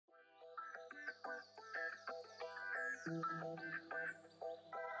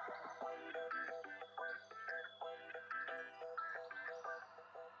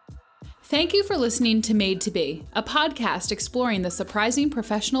Thank you for listening to Made to Be, a podcast exploring the surprising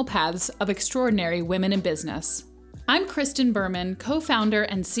professional paths of extraordinary women in business. I'm Kristen Berman, co-founder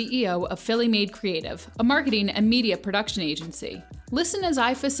and CEO of Philly Made Creative, a marketing and media production agency. Listen as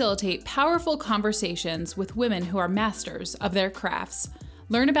I facilitate powerful conversations with women who are masters of their crafts.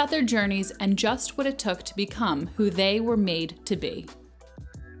 Learn about their journeys and just what it took to become who they were made to be.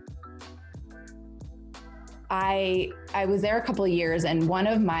 I was there a couple of years, and one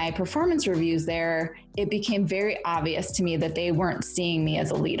of my performance reviews there, it became very obvious to me that they weren't seeing me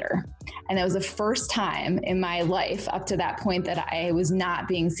as a leader. And that was the first time in my life up to that point that I was not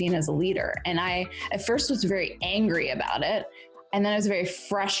being seen as a leader. And I, at first, was very angry about it. And then I was very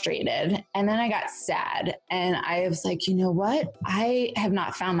frustrated. And then I got sad. And I was like, you know what? I have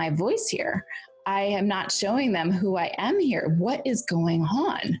not found my voice here. I am not showing them who I am here. What is going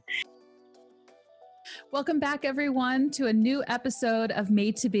on? Welcome back, everyone, to a new episode of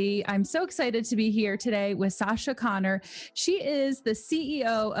Made to Be. I'm so excited to be here today with Sasha Connor. She is the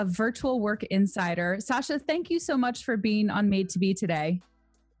CEO of Virtual Work Insider. Sasha, thank you so much for being on Made to Be today.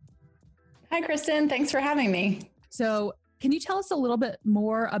 Hi, Kristen. Thanks for having me. So, can you tell us a little bit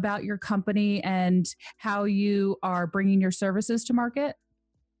more about your company and how you are bringing your services to market?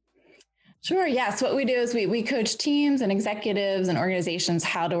 Sure. Yes. What we do is we coach teams and executives and organizations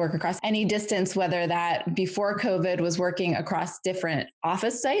how to work across any distance, whether that before COVID was working across different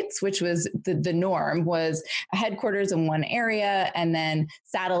office sites, which was the norm, was a headquarters in one area and then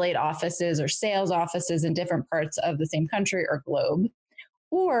satellite offices or sales offices in different parts of the same country or globe,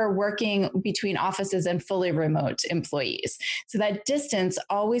 or working between offices and fully remote employees. So that distance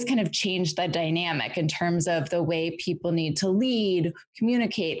always kind of changed the dynamic in terms of the way people need to lead,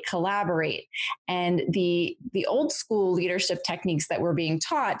 communicate, collaborate. And the old school leadership techniques that were being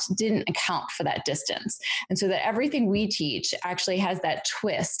taught didn't account for that distance. And so that everything we teach actually has that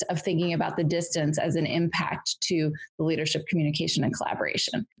twist of thinking about the distance as an impact to the leadership communication and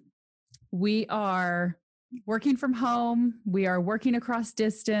collaboration. We are working from home. We are working across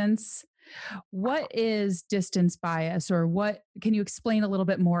distance. What is distance bias, or what can you explain a little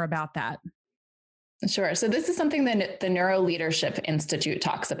bit more about that? Sure. So this is something that the Neuro Leadership Institute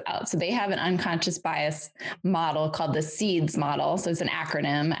talks about. So they have an unconscious bias model called the SEEDS model. So it's an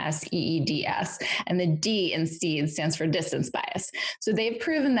acronym, SEEDS, and the D in SEEDS stands for distance bias. So they've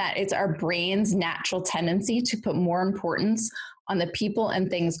proven that it's our brain's natural tendency to put more importance on the people and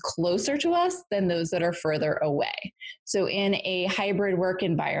things closer to us than those that are further away. So in a hybrid work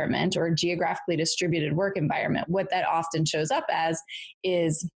environment or geographically distributed work environment, what that often shows up as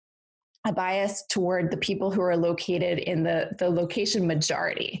is a bias toward the people who are located in the location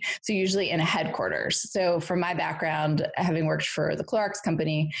majority. So usually in a headquarters. So from my background, having worked for the Clorox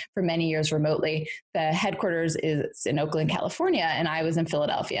company for many years remotely, the headquarters is in Oakland, California, and I was in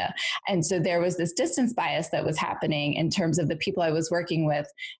Philadelphia. And so there was this distance bias that was happening in terms of the people I was working with,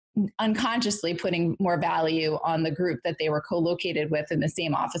 unconsciously putting more value on the group that they were co-located with in the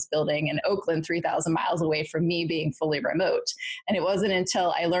same office building in Oakland, 3,000 miles away from me being fully remote. And it wasn't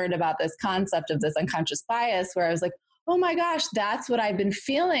until I learned about this concept of this unconscious bias where I was like, oh my gosh, that's what I've been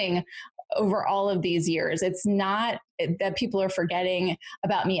feeling over all of these years. It's not that people are forgetting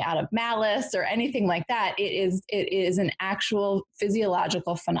about me out of malice or anything like that. It is an actual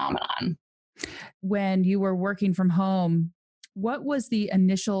physiological phenomenon. When you were working from home, what was the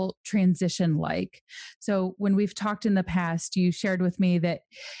initial transition like? So when we've talked in the past, you shared with me that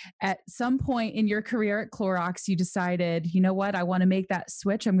at some point in your career at Clorox, you decided, you know what, I want to make that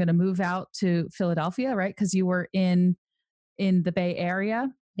switch. I'm going to move out to Philadelphia, right? Because you were in the Bay Area.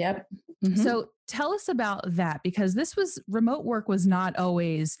 Yep. Mm-hmm. So tell us about that, because remote work was not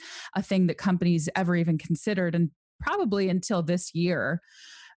always a thing that companies ever even considered, and probably until this year.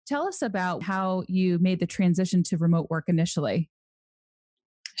 Tell us about how you made the transition to remote work initially.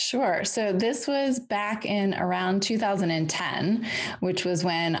 Sure. So this was back in around 2010, which was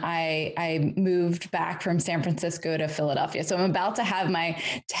when I moved back from San Francisco to Philadelphia. So I'm about to have my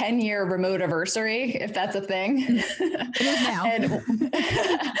 10-year remote anniversary, if that's a thing. It is now.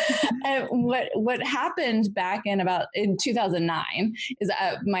 And what happened back in 2009 is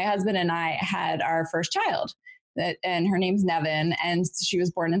my husband and I had our first child. And her name's Nevin, and she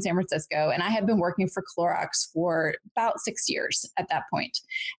was born in San Francisco. And I had been working for Clorox for about 6 years at that point.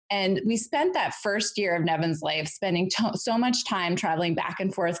 And we spent that first year of Nevin's life spending so much time traveling back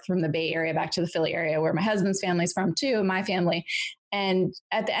and forth from the Bay Area back to the Philly area, where my husband's family's from too, and my family. And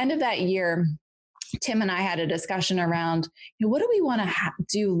at the end of that year, Tim and I had a discussion around, what do we want to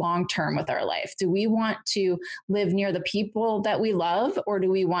do long term with our life? Do we want to live near the people that we love, or do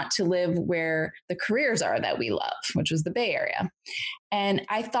we want to live where the careers are that we love, which was the Bay Area? And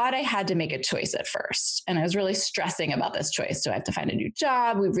I thought I had to make a choice at first. And I was really stressing about this choice. Do I have to find a new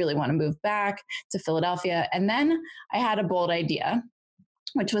job? We really want to move back to Philadelphia. And then I had a bold idea,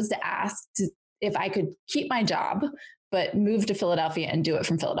 which was to ask if I could keep my job, but move to Philadelphia and do it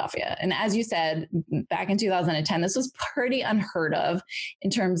from Philadelphia. And as you said, back in 2010, this was pretty unheard of in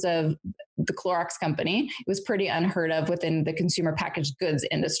terms of the Clorox company. It was pretty unheard of within the consumer packaged goods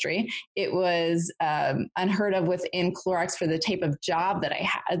industry. It was unheard of within Clorox for the type of job that I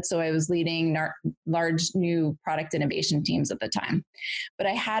had. So I was leading large new product innovation teams at the time. But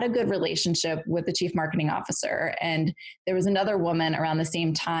I had a good relationship with the chief marketing officer. And there was another woman around the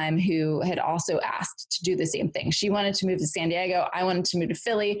same time who had also asked to do the same thing. She wanted to move to San Diego. I wanted to move to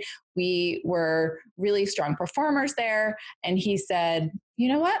Philly. We were really strong performers there. And he said, you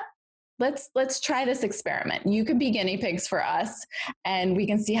know what? Let's try this experiment. You can be guinea pigs for us, and we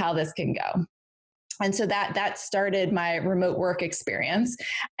can see how this can go. And so that started my remote work experience.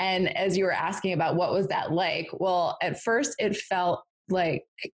 And as you were asking about what was that like, well, at first it felt like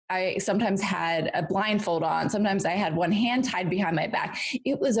I sometimes had a blindfold on. Sometimes I had one hand tied behind my back.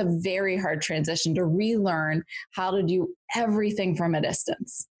 It was a very hard transition to relearn how to do everything from a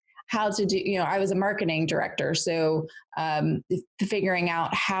distance. How to do, I was a marketing director. So figuring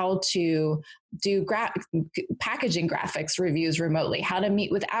out how to do packaging graphics reviews remotely, how to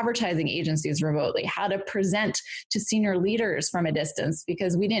meet with advertising agencies remotely, how to present to senior leaders from a distance,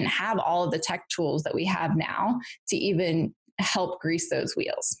 because we didn't have all of the tech tools that we have now to even help grease those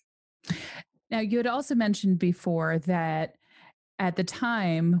wheels. Now, you had also mentioned before that at the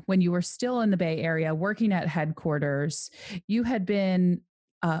time when you were still in the Bay Area working at headquarters, you had been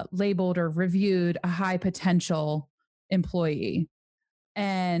labeled or reviewed a high potential employee,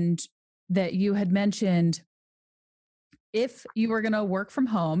 and that you had mentioned if you were going to work from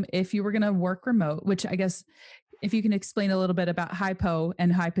home, if you were going to work remote, which I guess if you can explain a little bit about hypo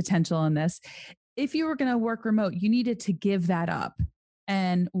and high potential in this, if you were going to work remote, you needed to give that up.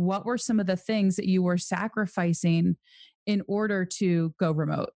 And what were some of the things that you were sacrificing in order to go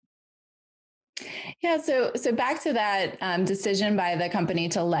remote? Yeah, so back to that decision by the company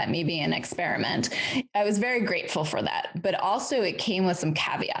to let me be an experiment. I was very grateful for that, but also it came with some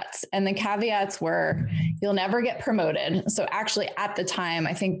caveats. And the caveats were, you'll never get promoted. So actually at the time,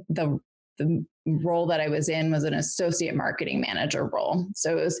 I think the role that I was in was an associate marketing manager role.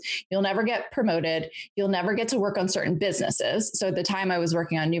 So it was, you'll never get promoted. You'll never get to work on certain businesses. So at the time I was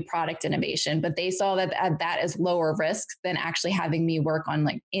working on new product innovation, but they saw that as lower risk than actually having me work on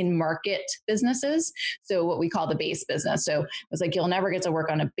like in market businesses. So what we call the base business. So it was like, you'll never get to work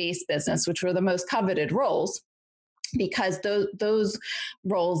on a base business, which were the most coveted roles, because those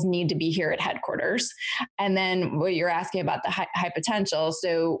roles need to be here at headquarters. And then what you're asking about the high potential.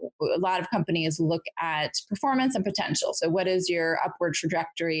 So a lot of companies look at performance and potential. So what is your upward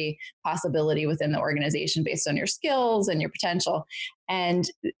trajectory possibility within the organization based on your skills and your potential? And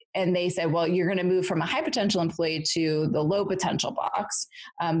they said, well, you're going to move from a high potential employee to the low potential box,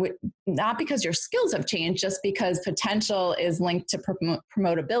 not because your skills have changed, just because potential is linked to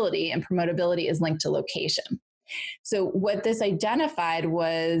promotability, and promotability is linked to location. So what this identified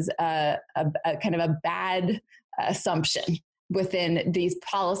was a kind of a bad assumption within these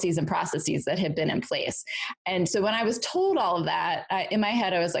policies and processes that had been in place. And so when I was told all of that, in my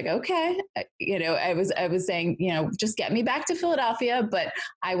head, I was like, okay, I was saying, just get me back to Philadelphia, but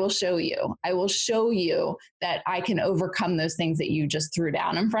I will show you. I will show you that I can overcome those things that you just threw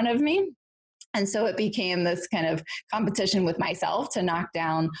down in front of me. And so it became this kind of competition with myself to knock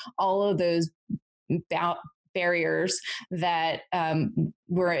down all of those barriers that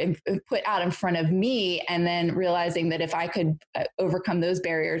were put out in front of me, and then realizing that if I could overcome those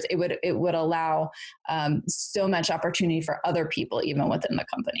barriers, it would allow so much opportunity for other people, even within the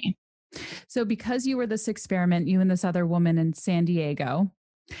company. So because you were this experiment, you and this other woman in San Diego,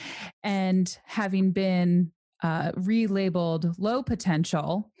 and having been relabeled low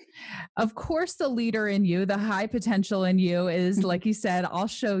potential, of course, the leader in you, the high potential in you is, like you said, I'll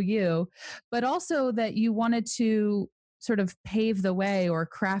show you, but also that you wanted to sort of pave the way or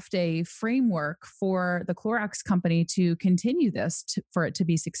craft a framework for the Clorox company to continue this for it to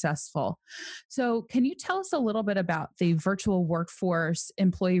be successful. So can you tell us a little bit about the Virtual Workforce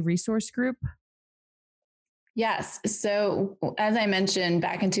Employee Resource Group? Yes. So as I mentioned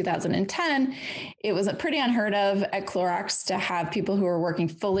back in 2010, it was pretty unheard of at Clorox to have people who were working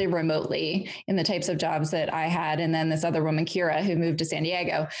fully remotely in the types of jobs that I had. And then this other woman, Kira, who moved to San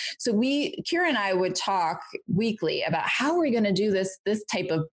Diego. So Kira and I would talk weekly about how are we going to do this type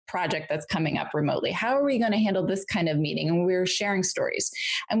of project that's coming up remotely? How are we going to handle this kind of meeting? And we were sharing stories.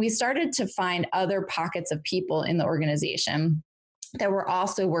 And we started to find other pockets of people in the organization that were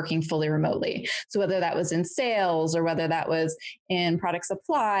also working fully remotely. So whether that was in sales or whether that was in product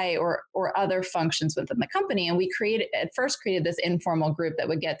supply or other functions within the company. And we created this informal group that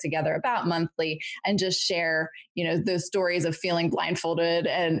would get together about monthly and just share, those stories of feeling blindfolded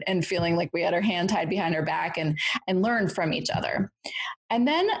and feeling like we had our hand tied behind our back and learn from each other. And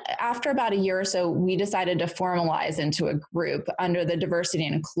then after about a year or so, we decided to formalize into a group under the diversity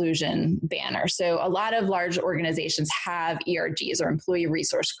and inclusion banner. So a lot of large organizations have ERGs or employee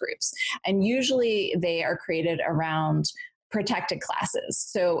resource groups, and usually they are created around protected classes.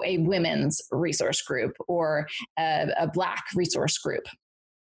 So a women's resource group or a Black resource group.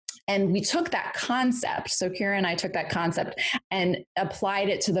 And we took that concept. So Kira and I took that concept and applied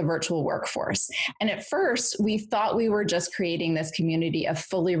it to the virtual workforce. And at first, we thought we were just creating this community of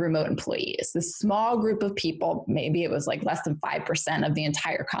fully remote employees, this small group of people. Maybe it was like less than 5% of the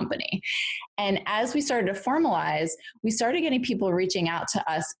entire company. And as we started to formalize, we started getting people reaching out to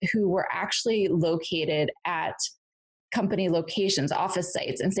us who were actually located at company locations, office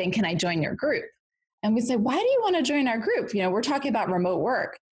sites, and saying, "Can I join your group?" And we said, "Why do you want to join our group? We're talking about remote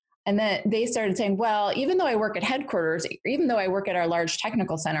work." And then they started saying, "Well, even though I work at headquarters, even though I work at our large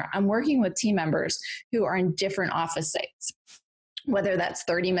technical center, I'm working with team members who are in different office sites, whether that's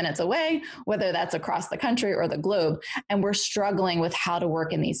 30 minutes away, whether that's across the country or the globe. And we're struggling with how to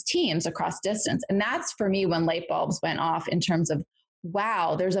work in these teams across distance." And that's for me when light bulbs went off in terms of,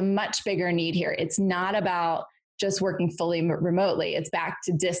 wow, there's a much bigger need here. It's not about just working fully remotely. It's back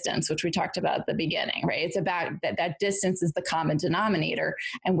to distance, which we talked about at the beginning, right? It's about that distance is the common denominator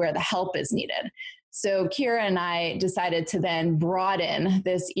and where the help is needed. So Kira and I decided to then broaden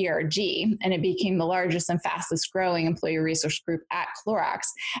this ERG, and it became the largest and fastest growing employee resource group at Clorox.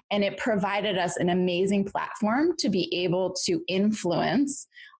 And it provided us an amazing platform to be able to influence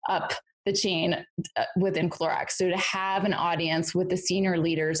up the chain within Clorox. So to have an audience with the senior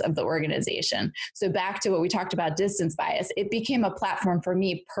leaders of the organization. So back to what we talked about, distance bias, it became a platform for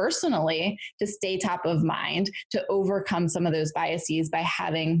me personally to stay top of mind, to overcome some of those biases by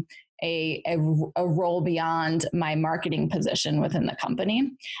having a role beyond my marketing position within the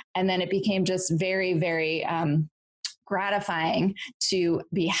company. And then it became just very, very gratifying to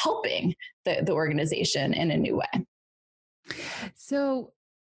be helping the organization in a new way. So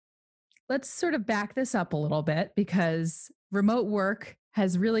let's sort of back this up a little bit, because remote work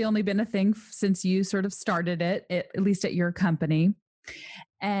has really only been a thing since you sort of started it, at least at your company.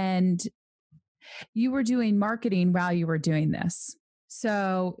 And you were doing marketing while you were doing this.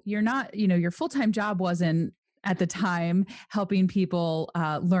 So you're not, your full-time job wasn't at the time helping people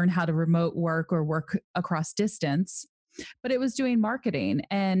learn how to remote work or work across distance, but it was doing marketing.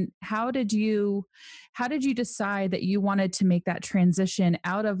 And how did you decide that you wanted to make that transition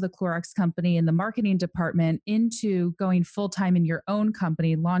out of the Clorox company and the marketing department into going full-time in your own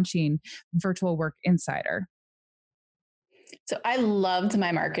company, launching Virtual Work Insider? So I loved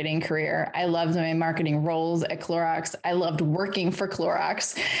my marketing career. I loved my marketing roles at Clorox. I loved working for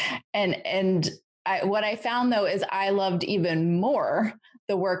Clorox. What I found though is I loved even more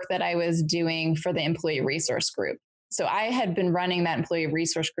the work that I was doing for the employee resource group. So I had been running that employee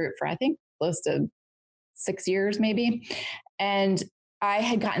resource group for, I think, close to 6 years maybe. And I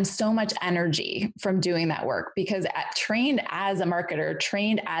had gotten so much energy from doing that work because trained as a marketer,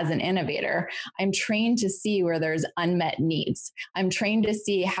 trained as an innovator, I'm trained to see where there's unmet needs. I'm trained to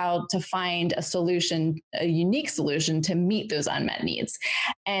see how to find a solution, a unique solution to meet those unmet needs.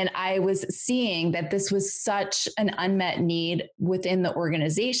 And I was seeing that this was such an unmet need within the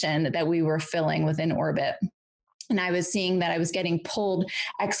organization that we were filling within Orbit. And I was seeing that I was getting pulled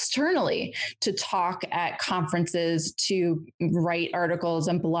externally to talk at conferences, to write articles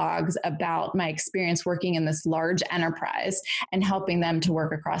and blogs about my experience working in this large enterprise and helping them to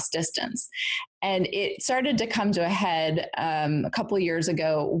work across distance. And it started to come to a head a couple of years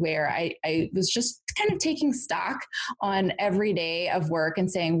ago where I was just kind of taking stock on every day of work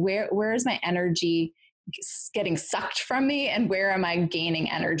and saying, where is my energy getting sucked from me and where am I gaining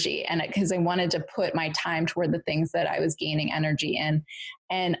energy? And because I wanted to put my time toward the things that I was gaining energy in.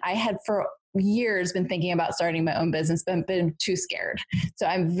 And I had for years been thinking about starting my own business, but been too scared. So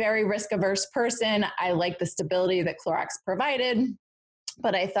I'm a very risk averse person. I like the stability that Clorox provided.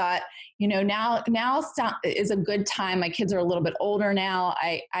 But I thought, now is a good time. My kids are a little bit older now.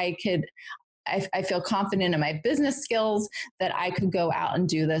 I feel confident in my business skills that I could go out and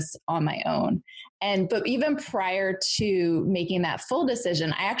do this on my own. But even prior to making that full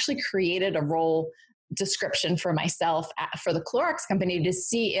decision, I actually created a role description for myself for the Clorox company to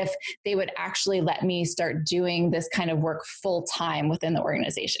see if they would actually let me start doing this kind of work full time within the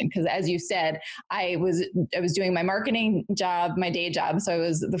organization. Because as you said, I was doing my marketing job, my day job. So I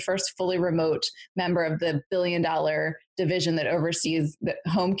was the first fully remote member of the $1 billion division that oversees the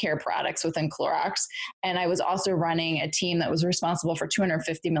home care products within Clorox. And I was also running a team that was responsible for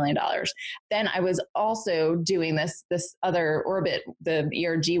 $250 million. Then I was also doing this other Orbit, the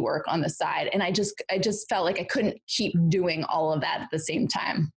ERG work on the side. And I just felt like I couldn't keep doing all of that at the same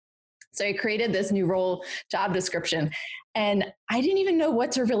time. So I created this new role job description, and I didn't even know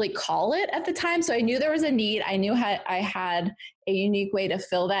what to really call it at the time. So I knew there was a need. I knew I had a unique way to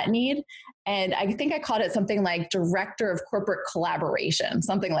fill that need. And I think I called it something like Director of Corporate Collaboration,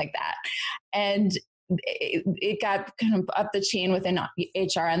 something like that. And it got kind of up the chain within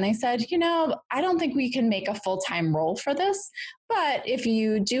HR, and they said, I don't think we can make a full-time role for this, but if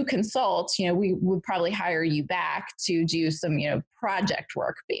you do consult, we would probably hire you back to do some, project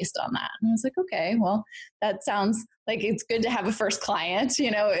work based on that. And I was like, okay, well, that sounds like it's good to have a first client,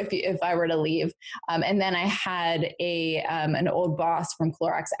 if I were to leave. And then I had an old boss from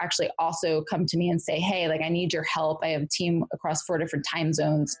Clorox actually also come to me and say, hey, like, I need your help. I have a team across 4 different time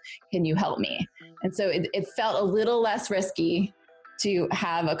zones. Can you help me? And so it felt a little less risky to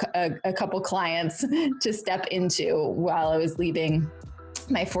have a couple clients to step into while I was leaving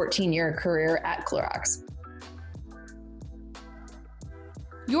my 14-year career at Clorox.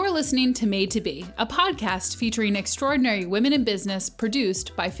 You're listening to Made to Be, a podcast featuring extraordinary women in business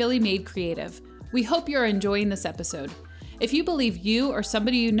produced by Philly Made Creative. We hope you're enjoying this episode. If you believe you or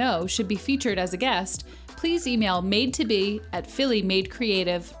somebody you know should be featured as a guest, please email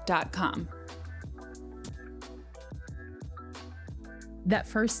madetobe@phillymadecreative.com. That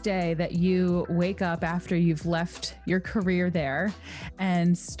first day that you wake up after you've left your career there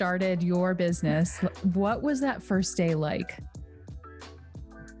and started your business, what was that first day like?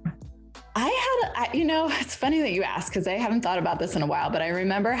 It's funny that you ask, because I haven't thought about this in a while, but I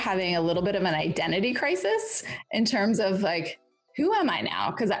remember having a little bit of an identity crisis in terms of like, who am I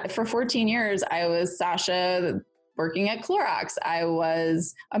now? Because for 14 years, I was Sasha working at Clorox. I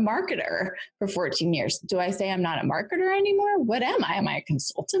was a marketer for 14 years. Do I say I'm not a marketer anymore? What am I? Am I a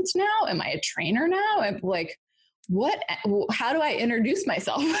consultant now? Am I a trainer now? I'm like, how do I introduce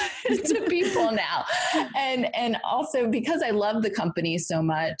myself to people now? And also because I love the company so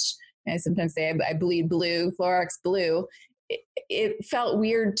much, I sometimes say I bleed blue, Clorox blue. It felt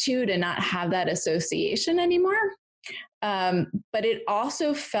weird too to not have that association anymore. But it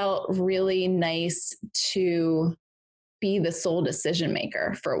also felt really nice to be the sole decision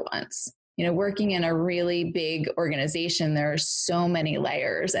maker for once. Working in a really big organization, there are so many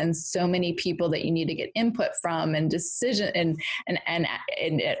layers and so many people that you need to get input from and decision and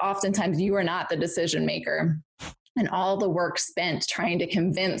oftentimes you are not the decision maker. And all the work spent trying to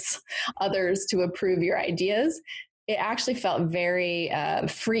convince others to approve your ideas, it actually felt very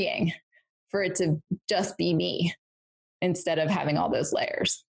freeing for it to just be me instead of having all those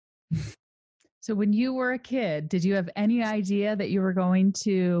layers. So when you were a kid, did you have any idea that you were going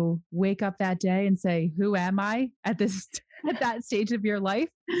to wake up that day and say, who am I at that stage of your life?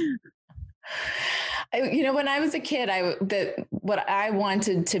 When I was a kid, what I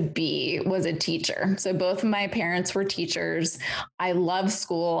wanted to be was a teacher. So both of my parents were teachers. I loved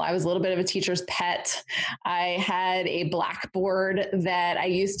school. I was a little bit of a teacher's pet. I had a blackboard that I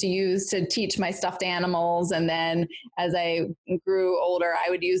used to use to teach my stuffed animals. And then as I grew older, I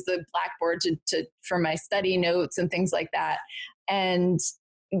would use the blackboard for my study notes and things like that. And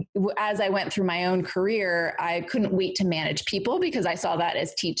as I went through my own career, I couldn't wait to manage people because I saw that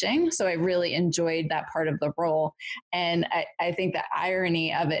as teaching. So I really enjoyed that part of the role. And I think the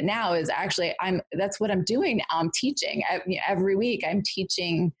irony of it now is actually that's what I'm doing now. I'm teaching. Every week I'm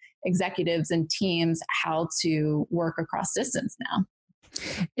teaching executives and teams how to work across distance now.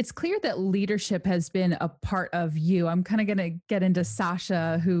 It's clear that leadership has been a part of you. I'm kind of going to get into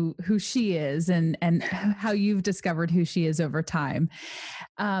Sasha, who she is and how you've discovered who she is over time.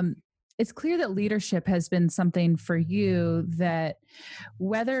 It's clear that leadership has been something for you that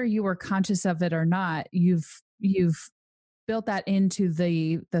whether you were conscious of it or not, you've built that into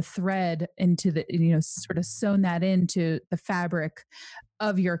the thread, into the, sort of sewn that into the fabric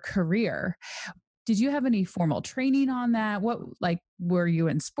of your career. Did you have any formal training on that? Were you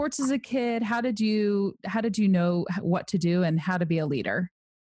in sports as a kid? How did you know what to do and how to be a leader?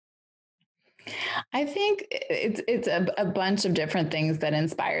 I think it's a bunch of different things that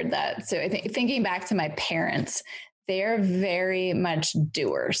inspired that. So I think thinking back to my parents, they're very much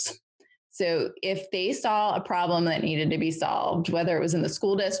doers. So if they saw a problem that needed to be solved, whether it was in the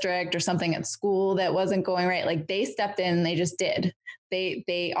school district or something at school that wasn't going right, like they stepped in and they just did.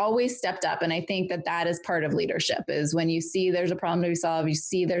 They always stepped up, and I think that that is part of leadership. Is when you see there's a problem to be solved, you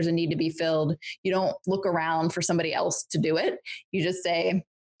see there's a need to be filled. You don't look around for somebody else to do it. You just say,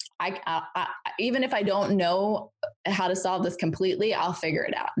 even if I don't know how to solve this completely, I'll figure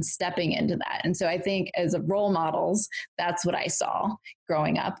it out, and stepping into that. And so I think as role models, that's what I saw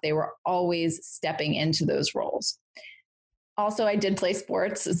growing up. They were always stepping into those roles. Also, I did play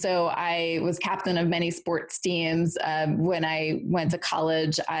sports. So I was captain of many sports teams. When I went to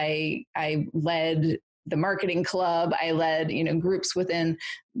college, I led the marketing club. I led, groups within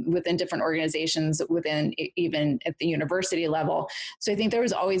different organizations within even at the university level. So I think there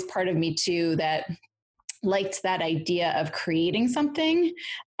was always part of me too that liked that idea of creating something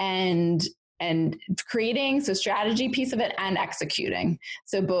and creating, so strategy piece of it and executing.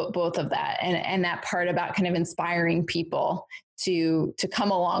 So both of that and that part about kind of inspiring people to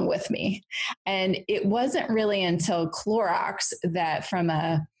come along with me. And it wasn't really until Clorox that from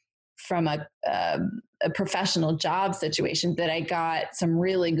a professional job situation that I got some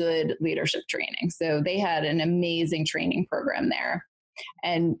really good leadership training. So they had an amazing training program there.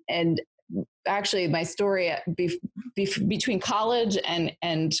 And actually my story between college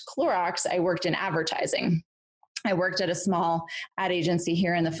and Clorox, I worked in advertising. I worked at a small ad agency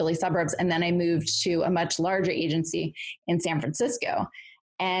here in the Philly suburbs, and then I moved to a much larger agency in San Francisco.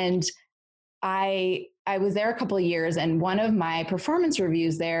 And I was there a couple of years, and one of my performance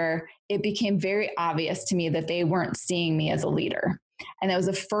reviews there, it became very obvious to me that they weren't seeing me as a leader. And that was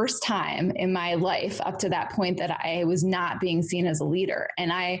the first time in my life up to that point that I was not being seen as a leader.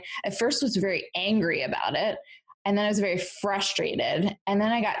 And I, at first, was very angry about it. And then I was very frustrated. And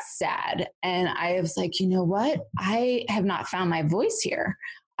then I got sad. And I was like, you know what? I have not found my voice here.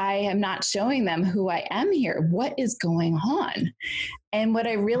 I am not showing them who I am here. What is going on? And what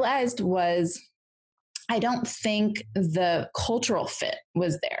I realized was, I don't think the cultural fit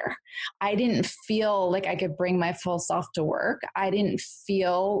was there. I didn't feel like I could bring my full self to work. I didn't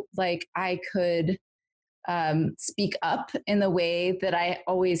feel like I could speak up in the way that I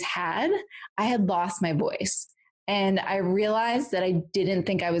always had. I had lost my voice. And I realized that I didn't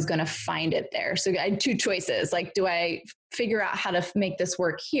think I was going to find it there. So I had two choices. Like, do I figure out how to make this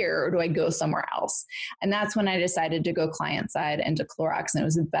work here, or do I go somewhere else? And that's when I decided to go client side and to Clorox. And it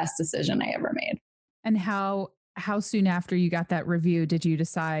was the best decision I ever made. And how soon after you got that review did you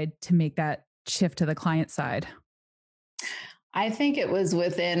decide to make that shift to the client side? I think it was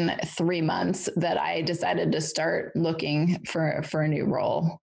within 3 months that I decided to start looking for a new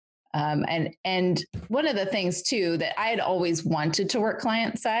role. And one of the things too that I had always wanted to work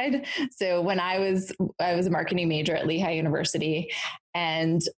client side. So when I was a marketing major at Lehigh University,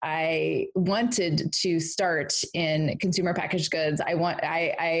 and I wanted to start in consumer packaged goods.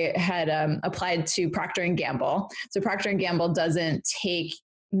 I had applied to Procter and Gamble. So Procter and Gamble doesn't take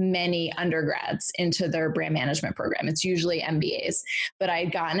many undergrads into their brand management program. It's usually MBAs. But I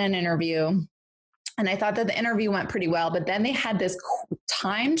had gotten an interview. And I thought that the interview went pretty well, but then they had this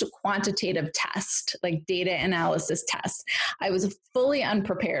timed quantitative test, like data analysis test. I was fully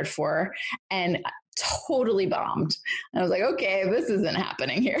unprepared for and totally bombed. And I was like, okay, this isn't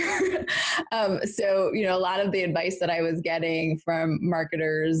happening here. So, a lot of the advice that I was getting from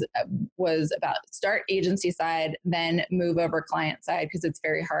marketers was about start agency side, then move over client side, because it's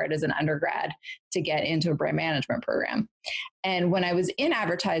very hard as an undergrad to get into a brand management program. And when I was in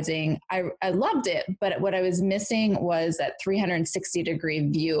advertising, I loved it, but what I was missing was that 360-degree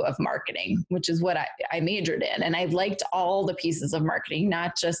view of marketing, which is what I majored in. And I liked all the pieces of marketing,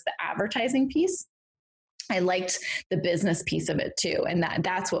 not just the advertising piece. I liked the business piece of it too. And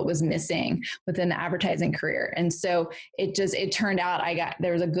that's what was missing within the advertising career. And so it turned out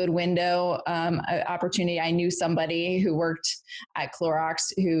there was a good window, opportunity. I knew somebody who worked at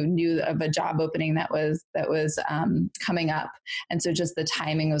Clorox who knew of a job opening that was coming up. And so just the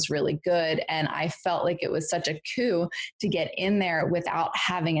timing was really good. And I felt like it was such a coup to get in there without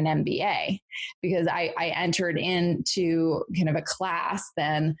having an MBA, because I entered into kind of a class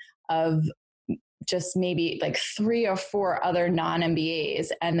then of just maybe like 3 or 4 other non-MBAs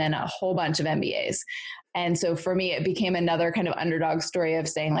and then a whole bunch of MBAs. And so for me, it became another kind of underdog story of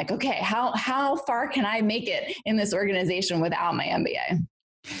saying like, okay, how far can I make it in this organization without my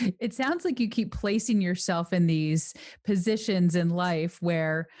MBA? It sounds like you keep placing yourself in these positions in life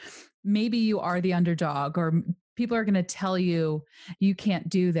where maybe you are the underdog, or people are going to tell you you can't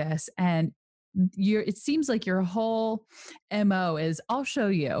do this. And it seems like your whole MO is, I'll show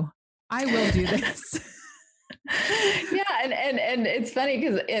you. I will do this. Yeah. And it's funny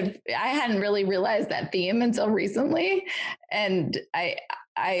because I hadn't really realized that theme until recently. And I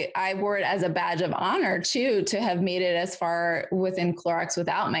wore it as a badge of honor too, to have made it as far within Clorox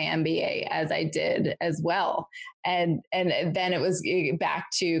without my MBA as I did as well. And then it was back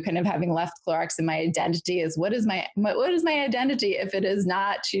to kind of having left Clorox, and my identity is what is my identity if it is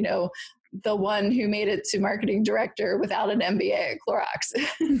not, the one who made it to marketing director without an MBA at Clorox.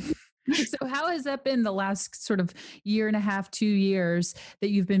 So how has that been the last sort of year and a half, 2 years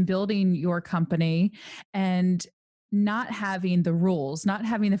that you've been building your company and not having the rules, not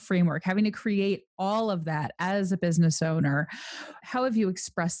having the framework, having to create all of that as a business owner? How have you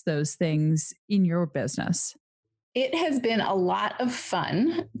expressed those things in your business? It has been a lot of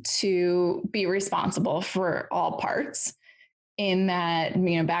fun to be responsible for all parts, in that,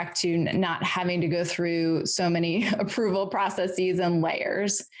 back to not having to go through so many approval processes and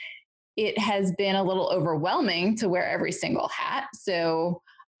layers. It has been a little overwhelming to wear every single hat. So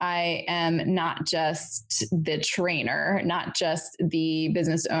I am not just the trainer, not just the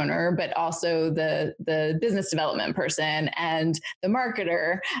business owner, but also the business development person and the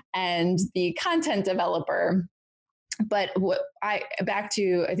marketer and the content developer. But I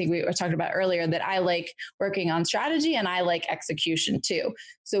think we were talking about earlier, that I like working on strategy and I like execution too.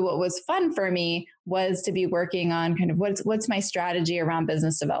 So what was fun for me was to be working on kind of what's my strategy around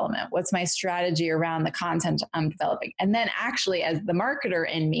business development? What's my strategy around the content I'm developing? And then actually, as the marketer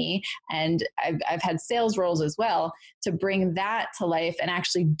in me, and I've had sales roles as well, to bring that to life and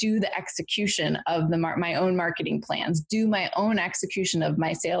actually do the execution of my own marketing plans, do my own execution of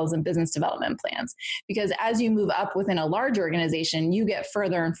my sales and business development plans. Because as you move up within a large organization, you get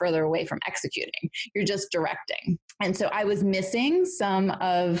further and further away from executing. You're just directing. And so I was missing some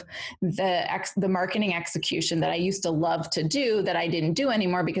of the marketing execution that I used to love to do, that I didn't do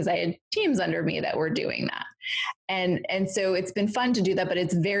anymore because I had teams under me that were doing that. And so it's been fun to do that, but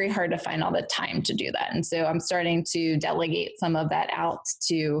it's very hard to find all the time to do that. And so I'm starting to delegate some of that out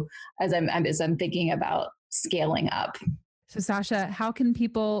to, as I'm thinking about scaling up. So Sasha, how can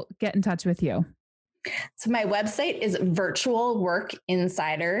people get in touch with you? So my website is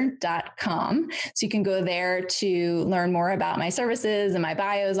virtualworkinsider.com. So you can go there to learn more about my services, and my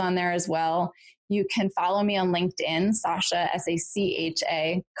bio's on there as well. You can follow me on LinkedIn, Sasha,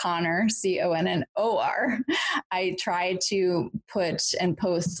 Sacha, Connor, Connor. I try to put and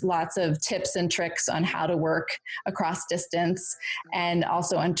post lots of tips and tricks on how to work across distance. And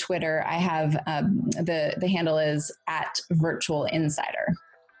also on Twitter, I have the handle is @virtualinsider.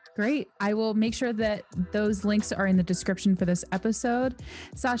 Great. I will make sure that those links are in the description for this episode.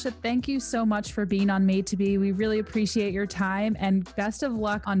 Sasha, thank you so much for being on Made to Be. We really appreciate your time, and best of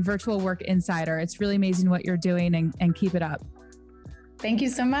luck on Virtual Work Insider. It's really amazing what you're doing, and keep it up. Thank you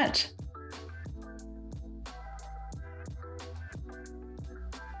so much.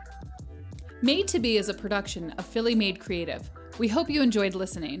 Made to Be is a production of Philly Made Creative. We hope you enjoyed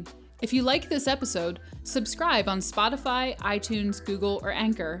listening. If you like this episode, subscribe on Spotify, iTunes, Google, or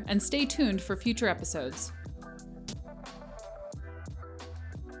Anchor, and stay tuned for future episodes.